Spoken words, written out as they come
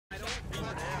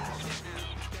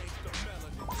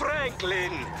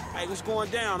Franklin! Hey, what's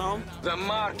going down, homie? The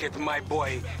market, my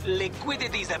boy.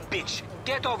 Liquidity's a bitch.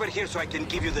 Get over here so I can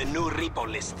give you the new repo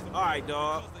list. All right,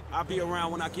 dog. I'll be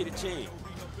around when I get a chance.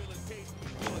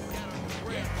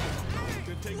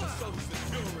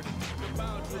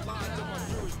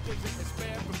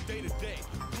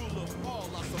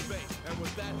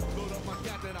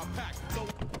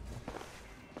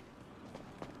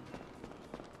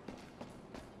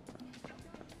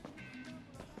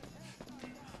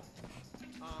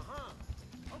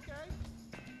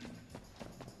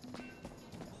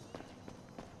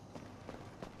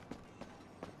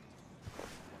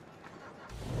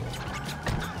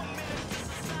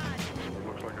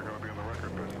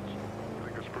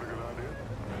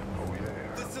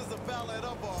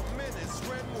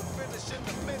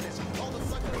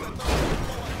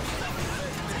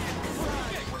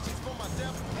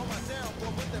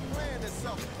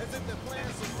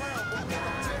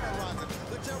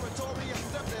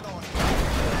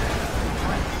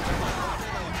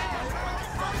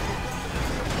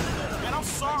 Man, I'm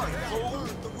sorry, fool.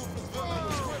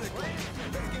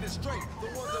 Let's get it straight. The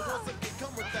ones that want something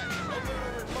come with that.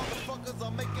 Illiterate motherfuckers,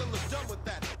 I'll make you look dumb with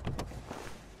that.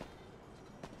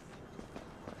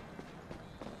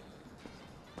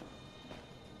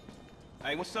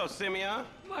 Hey, what's up, Simeon?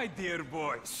 My dear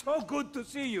boy, so good to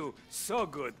see you. So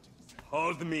good.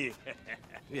 Hold me.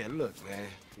 Yeah, look, man.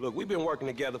 Look, we've been working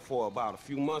together for about a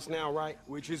few months now, right?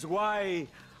 Which is why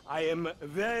I am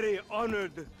very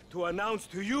honored to announce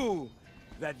to you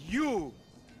that you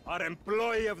are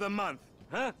Employee of the Month.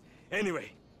 Huh?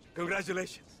 Anyway,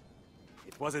 congratulations.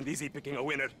 It wasn't easy picking a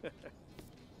winner.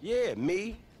 Yeah,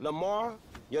 me, Lamar,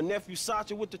 your nephew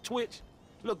Sacha with the Twitch.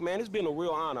 Look, man, it's been a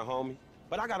real honor, homie.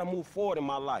 But I gotta move forward in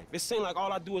my life. It seems like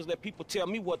all I do is let people tell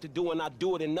me what to do and I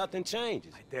do it and nothing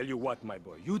changes. I tell you what, my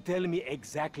boy. You tell me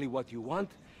exactly what you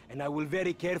want, and I will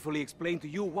very carefully explain to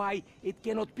you why it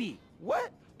cannot be.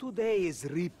 What? Today is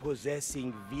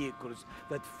repossessing vehicles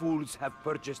that fools have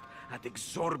purchased at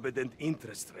exorbitant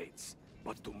interest rates.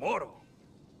 But tomorrow,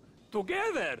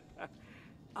 together,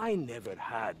 I never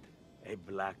had a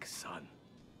black son.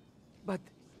 But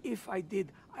if I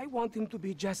did, I want him to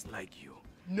be just like you.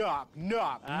 Knock,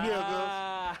 knock,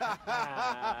 niggas.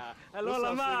 Hello, What's up,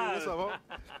 Lamar. What's up, homie?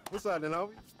 What's up, then,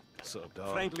 homie? What's up,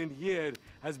 dog? Franklin here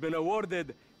has been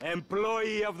awarded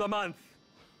Employee of the Month.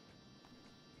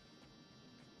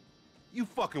 You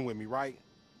fucking with me, right?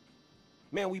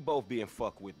 Man, we both being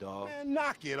fucked with, dog. Man,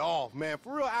 knock it off, man.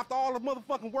 For real, after all the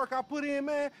motherfucking work I put in,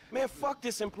 man. Man, fuck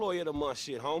this Employee of the Month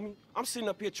shit, homie. I'm sitting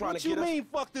up here trying to get us... What you mean,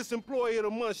 fuck this Employee of the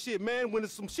Month shit, man? When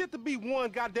there's some shit to be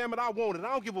won, goddammit, I want it.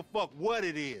 I don't give a fuck what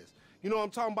it is. You know what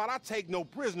I'm talking about? I take no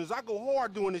prisoners. I go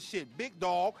hard doing this shit. Big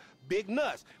dog, big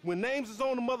nuts. When names is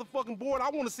on the motherfucking board, I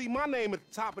want to see my name at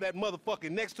the top of that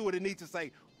motherfucking next to it. It needs to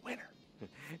say, winner.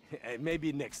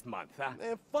 Maybe next month, huh?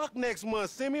 Man, fuck next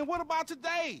month, Simeon. What about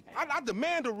today? I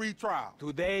demand a retrial.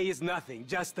 Today is nothing,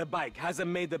 just a bike. Hasn't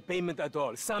made a payment at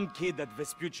all. Some kid at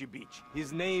Vespucci Beach.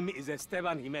 His name is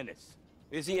Esteban Jimenez.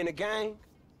 Is he in the gang?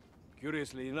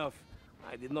 Curiously enough,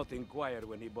 I did not inquire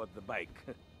when he bought the bike.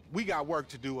 We got work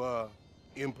to do,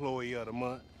 Employee of the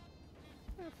Month.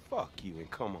 Man, fuck you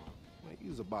and come on. Man, you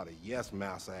was about a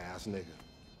yes-mouse ass nigga.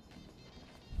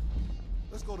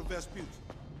 Let's go to Vespucci.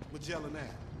 Magellan Ave.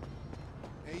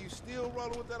 And you still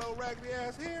rolling with that old raggedy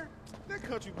ass hair? That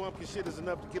country bumpkin shit is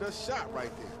enough to get us shot right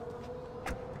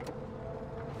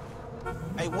there.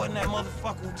 Hey, wasn't that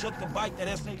motherfucker who took the bike that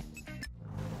S.A.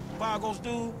 Bargos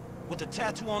dude with the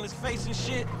tattoo on his face and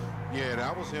shit? Yeah,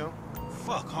 that was him.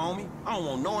 Fuck, homie. I don't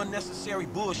want no unnecessary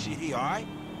bullshit here, all right?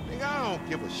 Nigga, I don't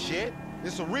give a shit.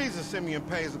 There's a reason Simeon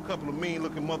pays a couple of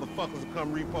mean-looking motherfuckers to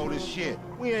come repo this shit.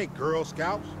 We ain't Girl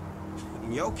Scouts.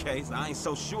 In your case, I ain't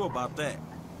so sure about that.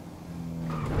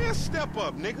 Man, step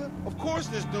up, nigga. Of course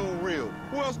this dude real.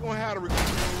 Who else gonna have to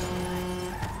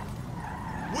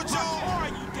What y'all are,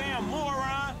 you damn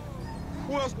moron?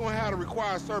 Who else gonna have to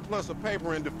require surplus of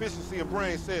paper and deficiency of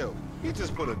brain cells? He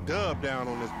just put a dub down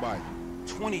on this bike.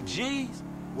 20 G's?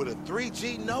 With a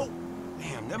 3G note?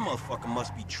 Damn, that motherfucker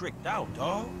must be tricked out,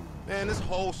 dawg. Man, this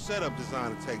whole setup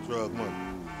designed to take drug money.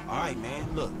 All right,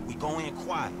 man, look, we go in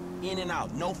quiet. In and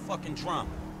out, no fucking drama.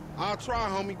 I'll try,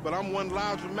 homie, but I'm one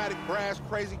loud, dramatic, brass,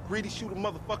 crazy, greedy, shoot a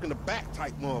motherfucker in the back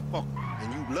type motherfucker.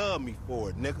 And you love me for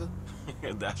it, nigga.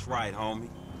 That's right, homie.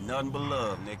 Nothing but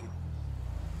love, nigga.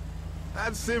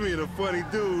 That Simeon a funny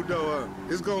dude, though.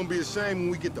 It's gonna be a shame when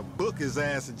we get to book his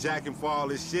ass and jack him for all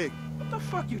this shit. What the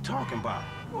fuck you talking about?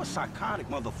 You're a psychotic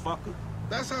motherfucker.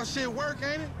 That's how shit work,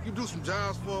 ain't it? You do some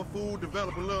jobs for a fool,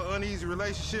 develop a little uneasy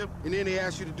relationship, and then they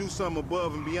ask you to do something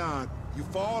above and beyond. You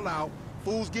fall out,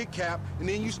 fools get capped, and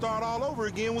then you start all over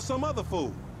again with some other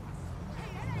fool.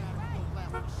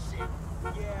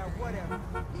 Yeah, whatever.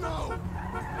 No!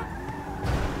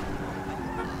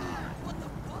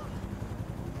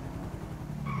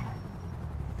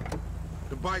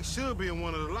 The bike should be in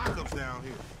one of the lockups down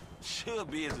here. Should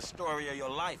be is the story of your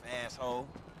life, asshole.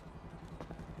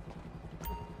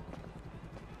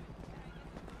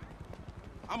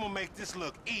 I'm gonna make this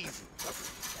look easy.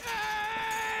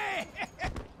 Hey! I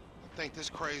think this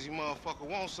crazy motherfucker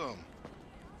wants something.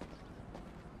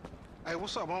 Hey,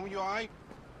 what's up, homie? You all right?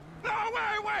 No,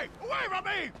 wait from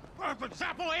me! For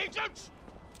example, agents?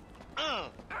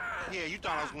 Yeah, you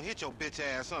thought I was gonna hit your bitch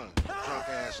ass, huh? Drunk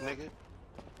ass nigga.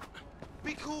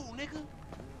 Be cool, nigga.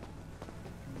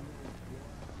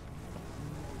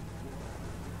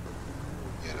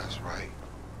 Yeah, that's right.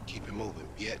 Keep it moving,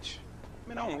 bitch.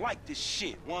 Man, I don't like this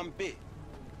shit one bit.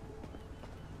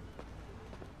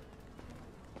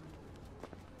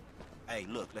 Hey,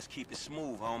 look, let's keep it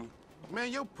smooth, homie.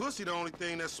 Man, your pussy the only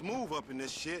thing that's smooth up in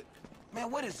this shit.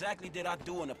 Man, what exactly did I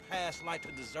do in a past life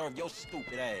to deserve your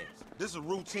stupid ass? This a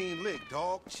routine lick,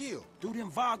 dog. Chill. Do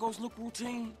them Vagos look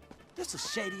routine? This a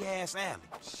shady-ass alley.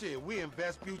 Shit, we in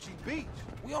Vespucci Beach.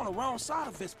 We on the wrong side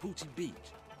of Vespucci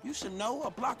Beach. You should know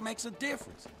a block makes a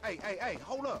difference. Hey,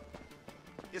 hold up.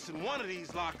 It's in one of these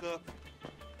lockups.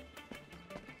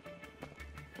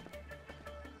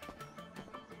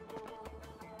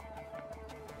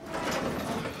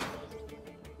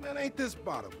 Man, ain't this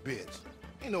about a bitch?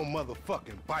 Ain't no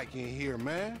motherfucking bike in here,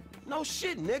 man. No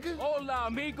shit, nigga. Hola,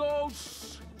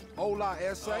 amigos. Hola,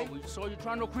 S.A. We saw you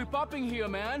trying to creep up in here,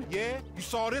 man. Yeah? You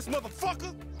saw this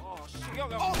motherfucker? Oh, shit.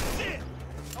 Oh, shit!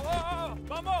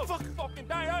 Vamos! Fucking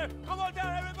down. Come on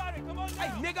down, everybody. Come on down. Hey,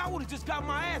 nigga, I would've just got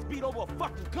my ass beat over a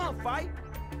fucking gunfight.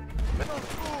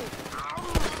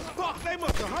 Fuck, they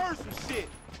must have heard some shit.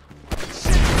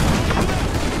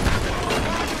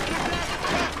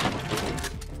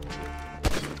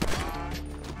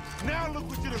 Now look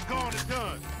what you done gone and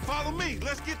done. Follow me,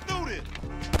 let's get through this.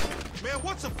 Man,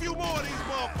 what's a few more of these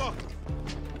motherfuckers?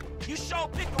 You sure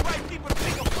pick the right people to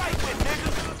pick a fight with,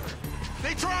 nigga.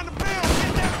 They trying to build,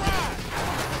 get that ride.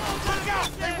 Look out,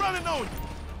 they running on you.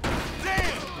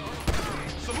 Damn.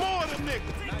 Some more of them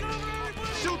niggas.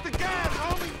 Shoot the guys,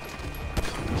 homie.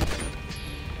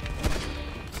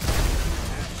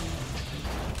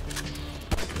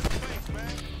 Thanks,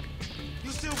 man.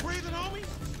 You still breathing, homie?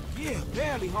 Yeah,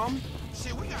 barely, homie.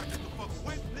 Shit, we gotta get the fuck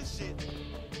away from this shit.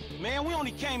 Man, we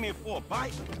only came in for a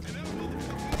bite.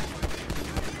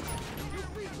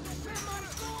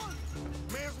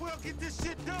 May as well get this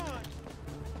shit done.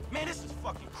 Man, this is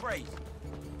fucking crazy.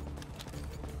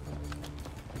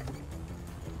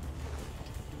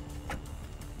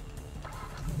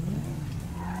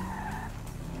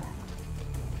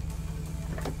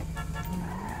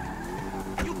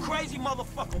 You crazy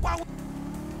motherfucker. Why would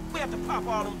we have to pop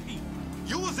all them people?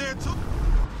 You was there too.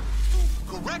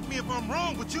 Correct me if I'm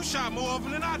wrong, but you shot more of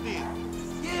them than I did.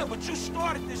 Yeah, but you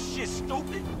started this shit,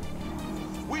 stupid.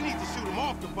 We need to shoot him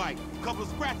off the bike. A couple of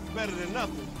scratches better than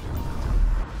nothing.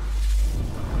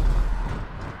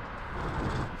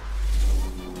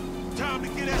 Time to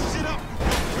get that shit up,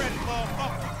 you ready,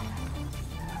 motherfucker.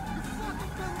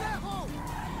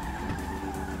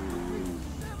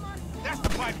 That's the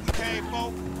bike we came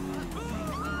for.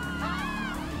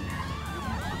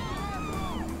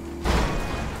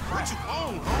 What you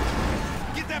own,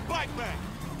 homie? Get that bike back.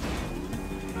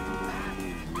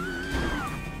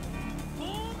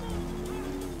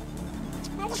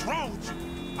 Man, what's wrong with you?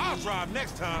 I'll drive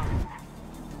next time.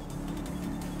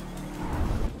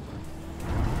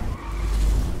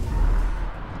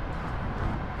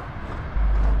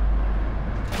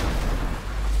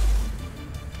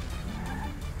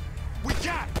 We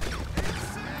got it.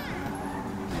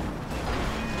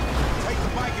 Take the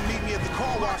bike and meet me at the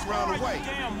car wash round the way. You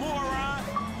damn moron.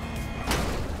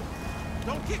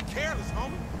 Don't get careless,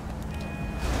 homie.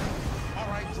 All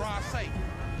right, drive safe.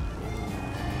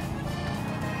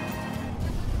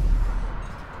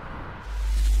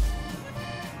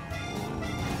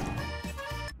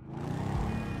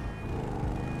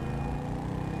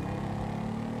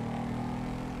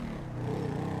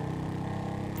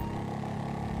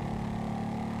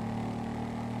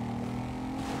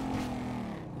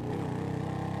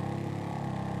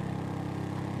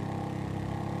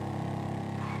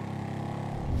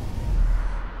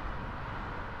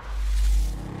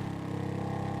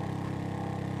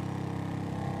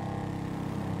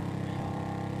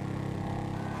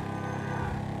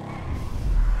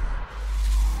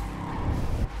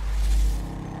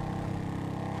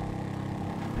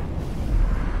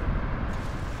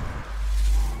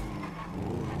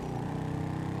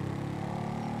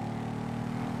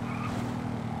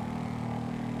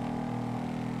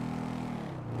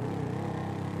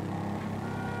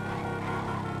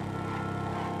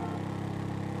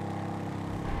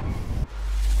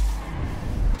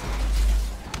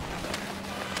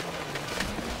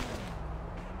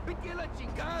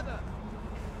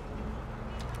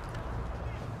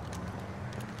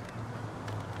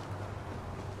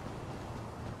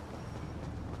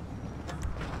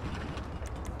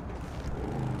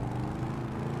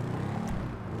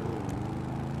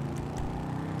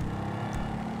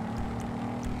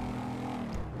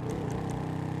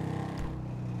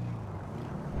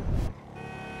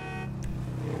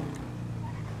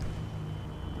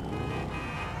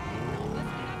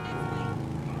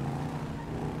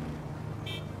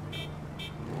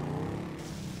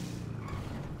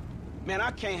 Man,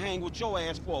 I can't hang with your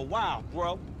ass for a while,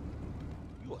 bro.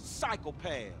 You a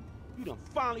psychopath. You done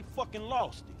finally fucking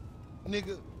lost it.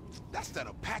 Nigga, that's that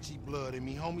Apache blood in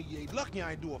me, homie. You ain't lucky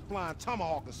I ain't do a flying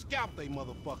tomahawk and scalp they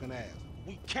motherfucking ass.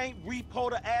 We can't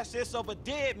repo the assets of a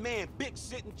dead man, big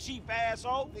sitting chief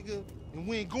asshole. Nigga, and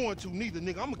we ain't going to neither,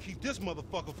 nigga. I'm gonna keep this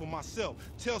motherfucker for myself.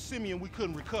 Tell Simeon we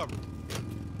couldn't recover.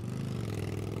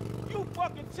 You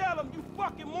fucking tell him, you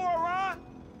fucking moron!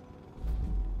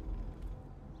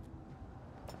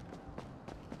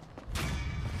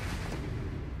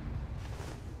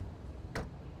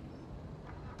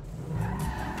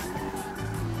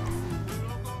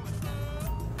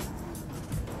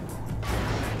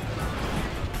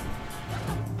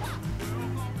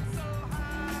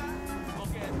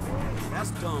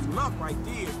 That's dumb luck right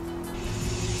there.